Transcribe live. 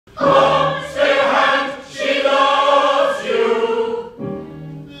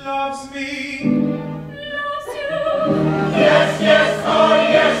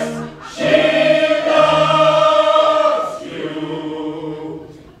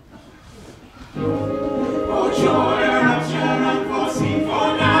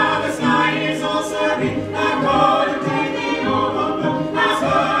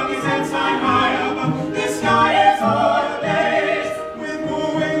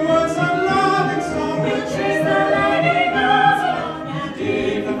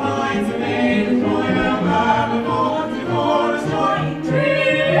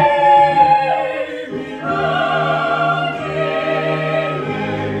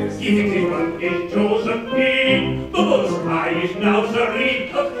England is Josephine. The bull sky is now serene.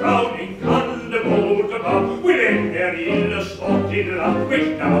 A crowding thunderbolt above will end their ill-assorted love,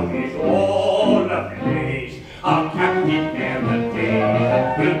 which now is all ablaze. Our captain never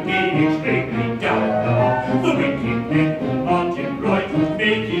days will be extremely down. The wicked men who march him right to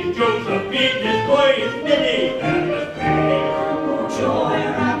make his Josephine destroy his many and astray. Joy,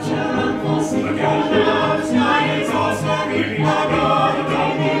 rapture, and force, the golden sky is all serene.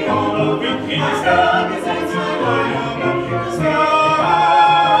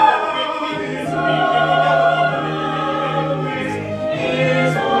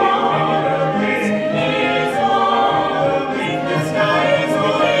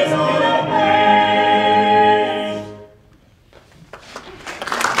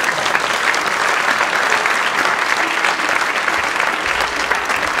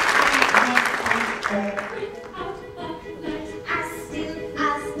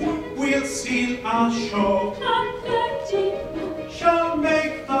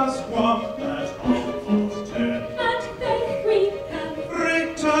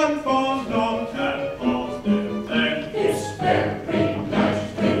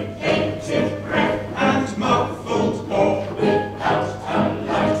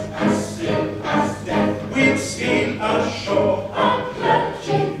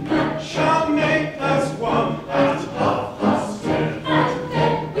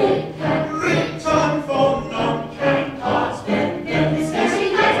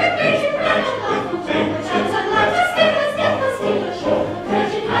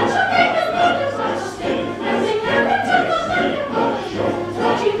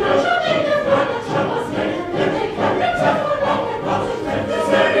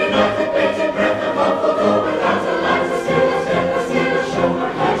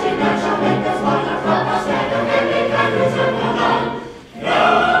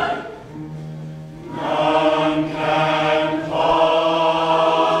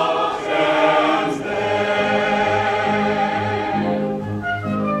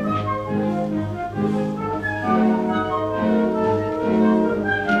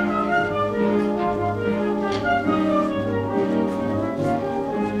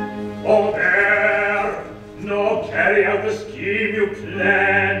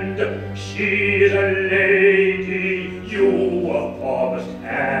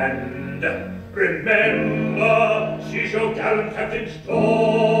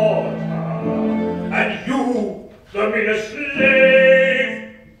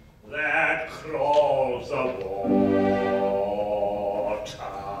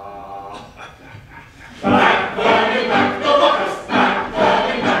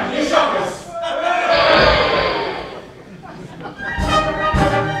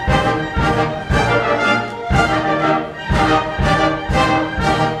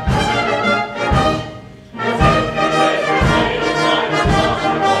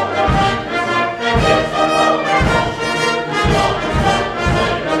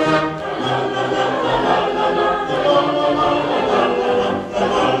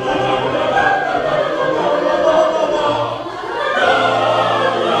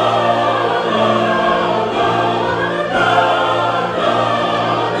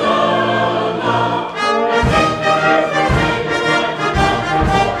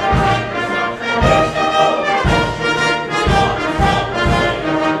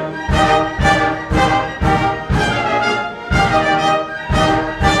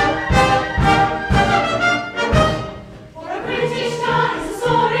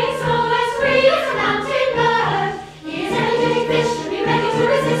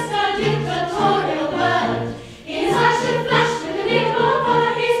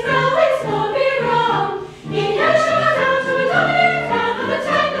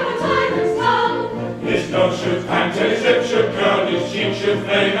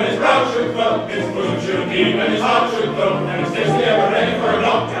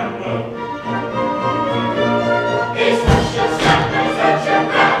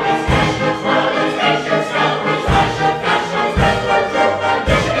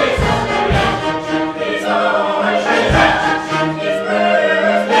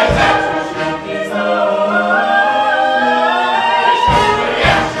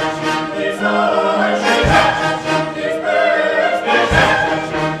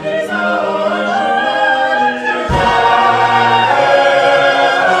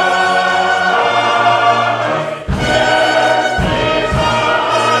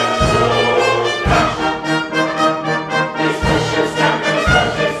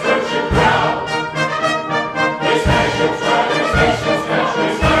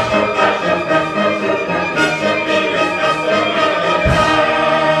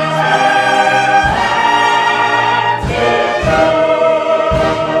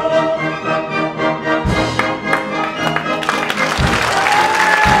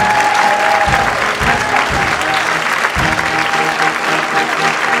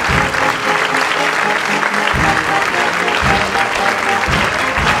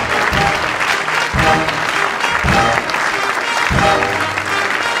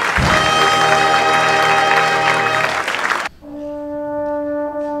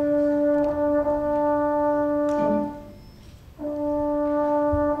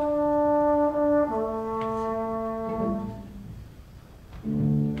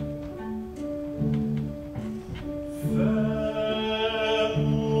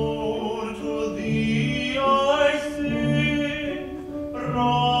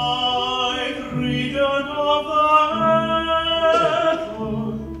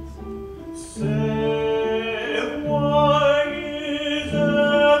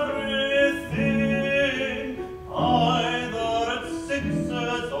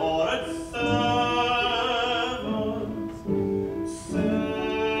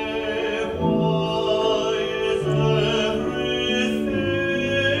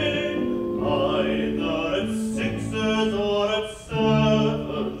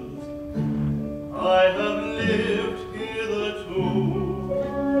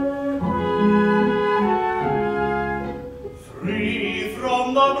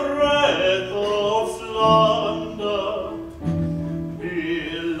 from the breath of slander,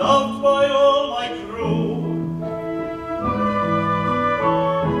 beloved by all my crew.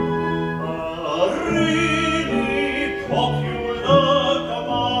 A really popular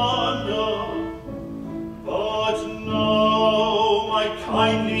commander, but now my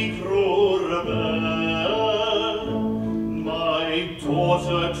kindly crew rebel, my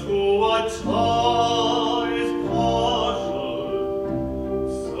daughter to a tie is partial.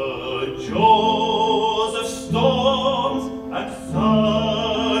 Sir Joseph storms and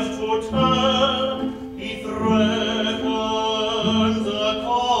such to tell, he threatens a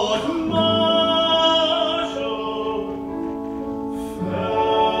court martial.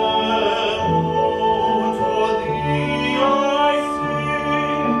 Fair moon, to thee I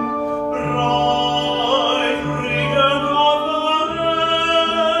sing, bright regent of the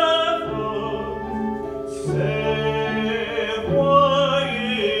heavens. Say, why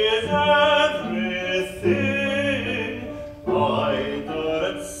is everything either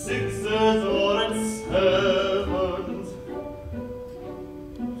at sixes or at sevens?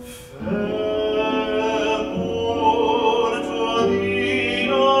 Fair moon, to thee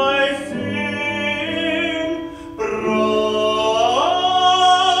I sing, bright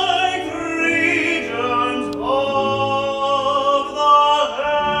regent of the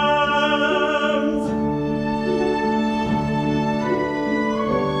heavens.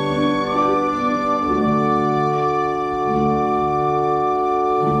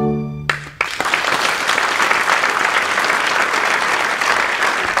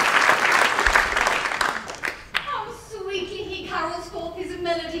 How sweetly he carols forth his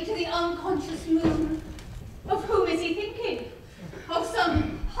melody to the unconscious moon. Of whom is he thinking? Of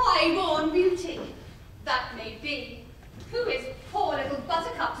some high-born beauty? That may be. Who is poor little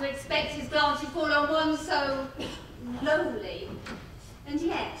Buttercup to expect his glance should fall on one so lowly? And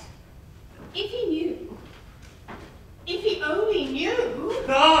yet, if he knew, if he only knew.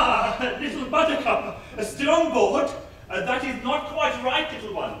 Ah, little Buttercup, still on board? That is not quite right,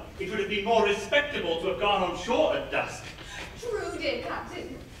 little one. It would have been more respectable to have gone on shore at dusk. True, dear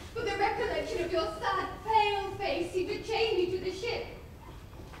Captain, but the recollection of your sad, pale face seemed to chain me to the ship.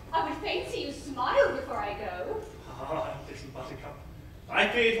 I would fain see you smile before I go. Ah, little Buttercup, I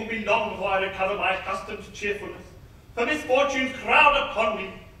fear it will be long before I recover my accustomed cheerfulness. For misfortunes crowd upon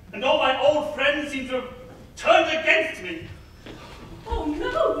me, and all my old friends seem to have turned against me. Oh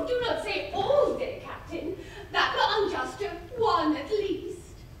no, do not say all, dear Captain. That were unjust to one at least.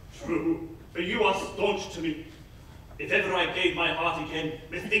 True, but you are staunch to me. If ever I gave my heart again,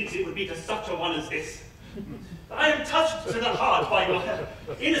 methinks it would be to such a one as this. I am touched to the heart by your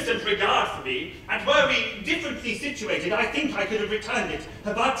innocent regard for me, and were we differently situated, I think I could have returned it.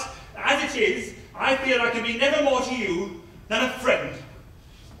 But as it is, I fear I can be never more to you than a friend.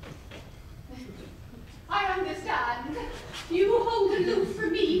 I understand. You hold aloof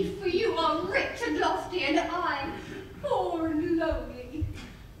from me, for you are rich and lofty, and I, poor and lowly.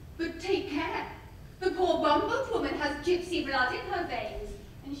 But take care. The poor bumbled woman has gypsy blood in her veins,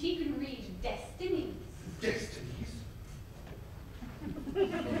 and she can read destinies. Destinies?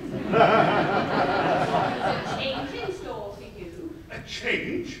 There's a change in store for you. A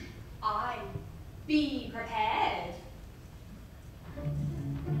change? Aye. Be prepared.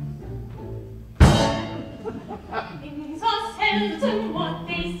 Things are seldom what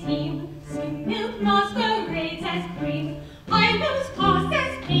they seem. Skim milk masquerades as cream. Idols pass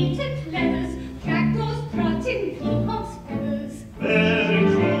as patent leathers. Jackdaws strut in peacock's feathers. Very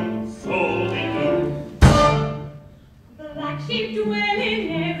true, so they do. Black sheep dwell in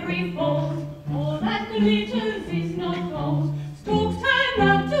every fold. All that glitters is not gold. Storks turn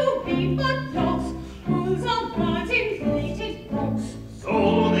out to be but dogs. Bulls are blood inflated frogs. So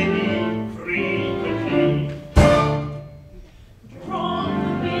they be frequently. From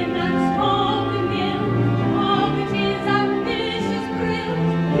the wind and storm the mill, all it is ambitious grill.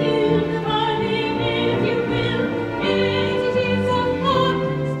 Build the money if you will, yet it is a heart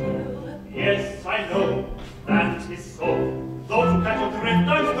still. Yes, I know, that is so. Though to catch a drift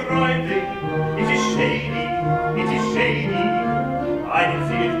I'm striving, it is shady, it is shady. I don't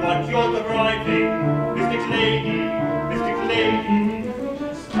see it what you're driving, mystic lady, mystic lady.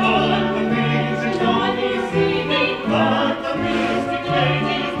 Start the music, don't you see me? But the mystic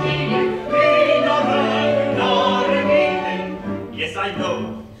lady is bleeding, we nor her, nor revealing. Yes, I know.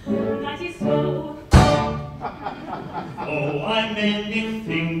 That is so. Oh, I'm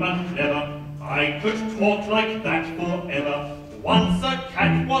anything but clever. I could talk like that forever. Once a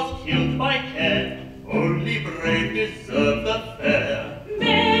cat was killed by care. Only brave deserve the fair.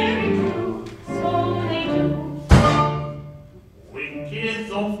 Very true, so they do. Wink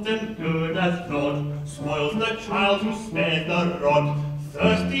 'tis often good as naught, spoils the child who spares the rod.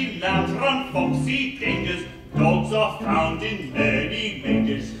 Thirsty lambs run foxy dangers, dogs are found in many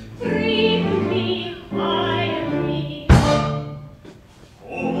mangers. Free me, I am me.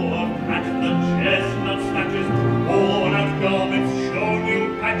 Oh, catch the chestnut snatches, worn out garments, show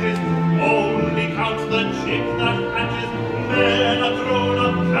new patches, only count the chick that hatches, then a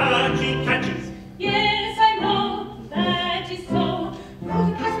grown-up catchy catches. Yes, I know that is so. Now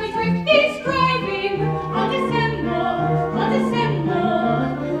to catch my drift is driving. I'll descend more.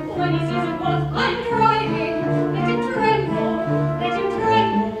 When he sees what I'm driving, let him tremble, let him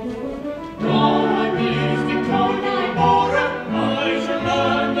tremble. Though my beast be told no more, I shall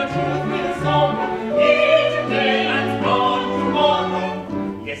learn the truth with sorrow. Here today and gone tomorrow.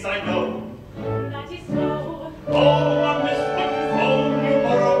 Yes, I know. That is so. Oh, a mystic phone you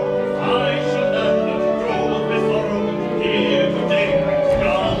borrow. I shall learn the truth with sorrow. Here today and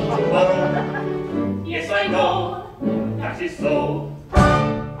gone tomorrow. Yes, I know. That is so.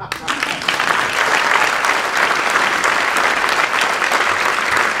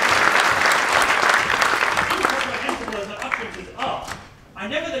 Incomprehensible as the utterances are, I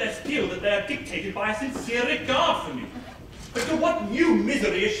nevertheless feel that they are dictated by a sincere regard for me. But to what new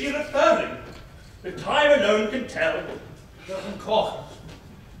misery is she referring? The time alone can tell. Cousin Corkins,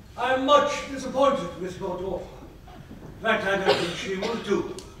 I am much disappointed with your daughter. In fact, I don't think she will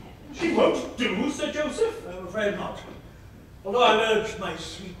do. She won't do, Sir Joseph? I'm afraid not. Although I've urged my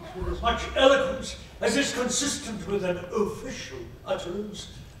suite with as much eloquence as is consistent with an official utterance,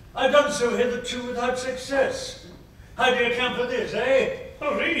 I've done so hitherto without success. How do you account for this, eh?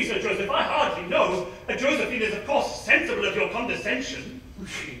 Oh, really, Sir Joseph, I hardly know. Josephine is, of course, sensible of your condescension.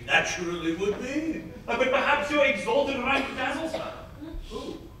 She naturally would be. But perhaps your exalted rank dazzles her.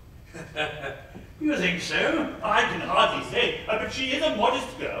 Oh. You think so? I can hardly say, but she is a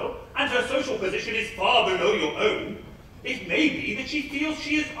modest girl, and her social position is far below your own. It may be that she feels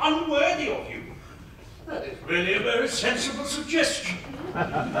she is unworthy of you. That is really a very sensible suggestion.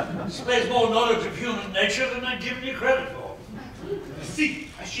 Displays more knowledge of human nature than I'd given you credit for. See,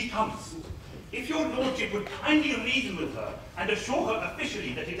 as she comes. If your lordship would kindly reason with her and assure her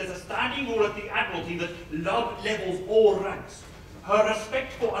officially that it is a standing rule at the Admiralty that love levels all ranks, her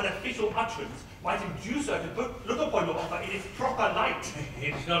respect for an official utterance might induce her to look upon your offer in its proper light.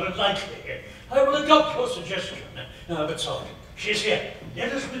 It's not unlikely. I will adopt your suggestion. But Sergeant, she's here.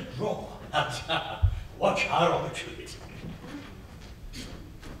 Let us withdraw and watch our opportunity.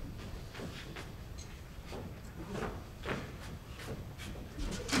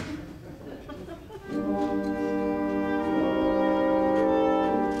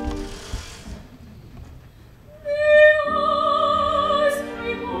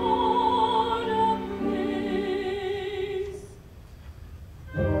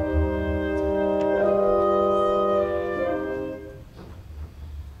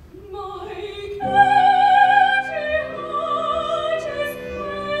 My Katie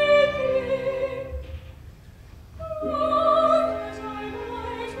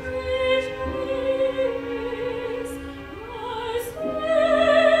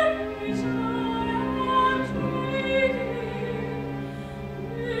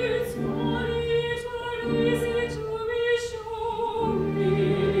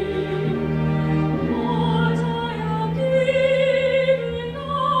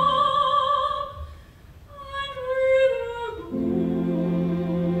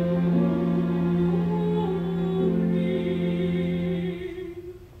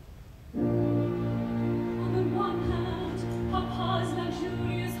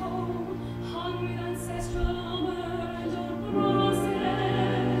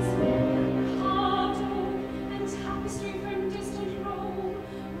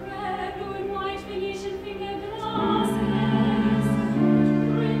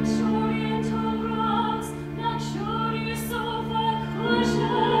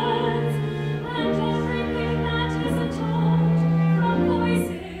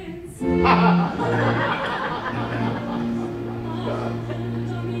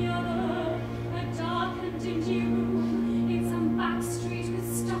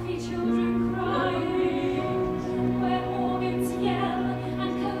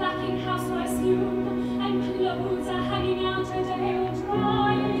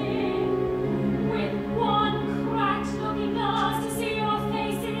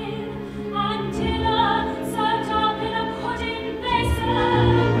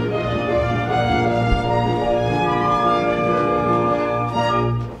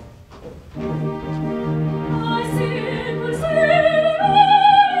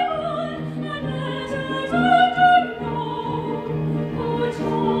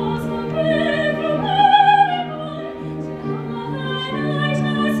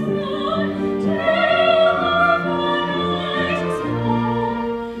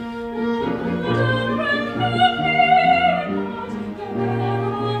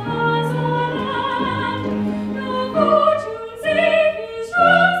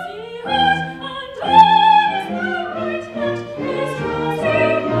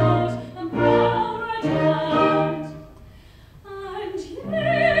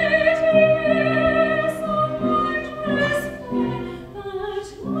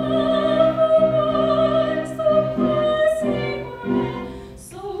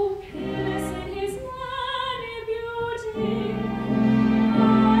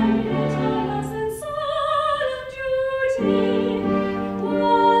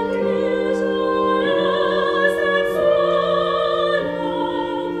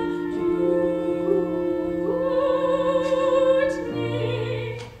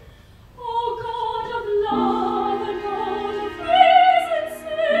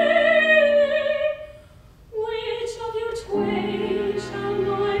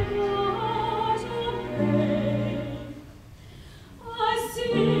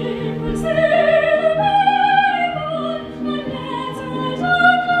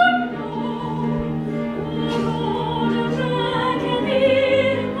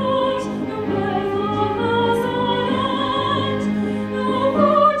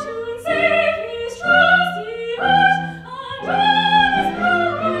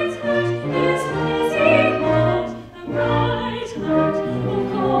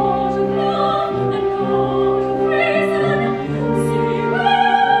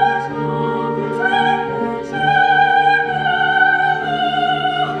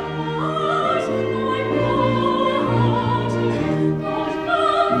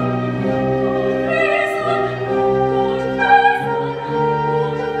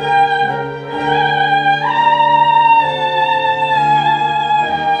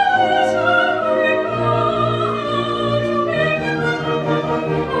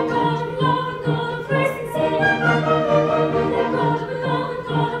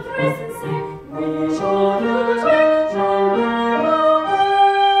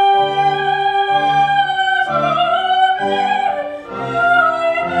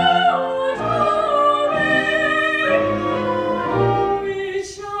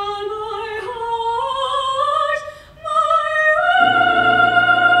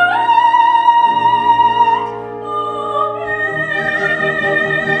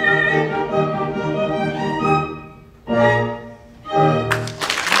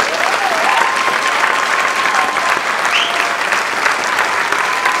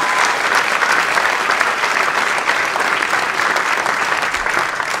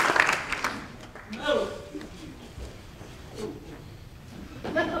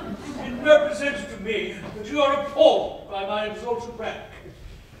said to me that you are appalled by my exalted rank.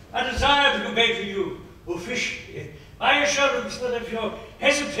 I desire to convey to you, officially, my assurance that if your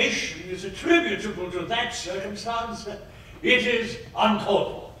hesitation is attributable to that circumstance, it is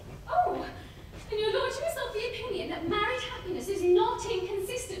uncalled for. Oh, and your lordship is of the opinion that married happiness is not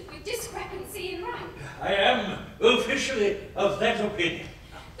inconsistent with discrepancy in rank? I am officially of that opinion.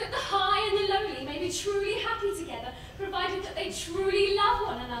 That the high and the lowly may be truly happy together, provided that they truly love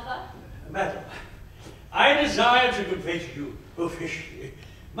one another? Madam, I desire to convey to you officially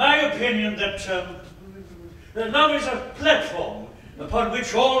my opinion that love is a platform upon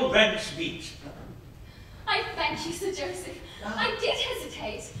which all ranks meet. I thank you, Sir Joseph. I did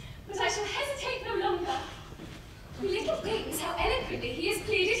hesitate, but I shall hesitate no longer. Who little thinks how eloquently he has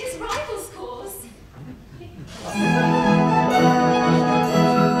pleaded his rival's cause.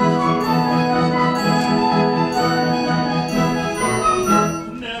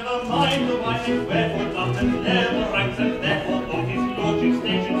 Never mind the winding wherefore love and never ranks, and therefore though his lordship's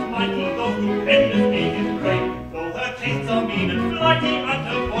station's mighty, though stupendous be his great, though her tastes are mean and flighty, and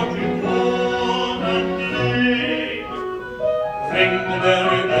her fortune poor and late. Ring the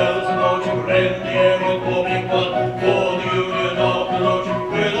merry bells, lordship, rend the air with warming one, for the union of the lordship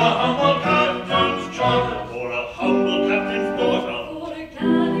with a humble captain's charter, or a humble captain's daughter, For a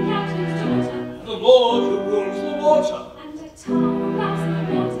gallant captain's daughter, The Lord who rules the water. and a town bows in the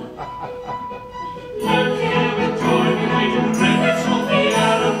water. let the air with joy be weighted, rend its softly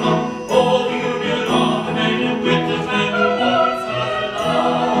air upon, for the union of the maiden with the man who wants her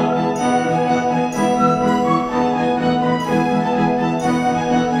love.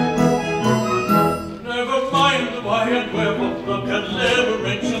 Never mind the why and wherefore, love can never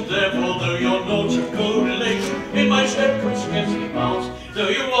reach, and therefore, though you're not of co-relation, in my step could scarcely pass, though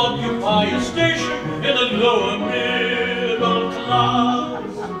you occupy a station in the lower middle class.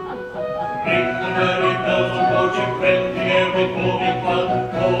 Ring the merry bells of lordship, rend the air with warming one,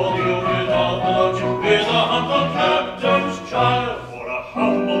 for the union of the lordship with a humble captain's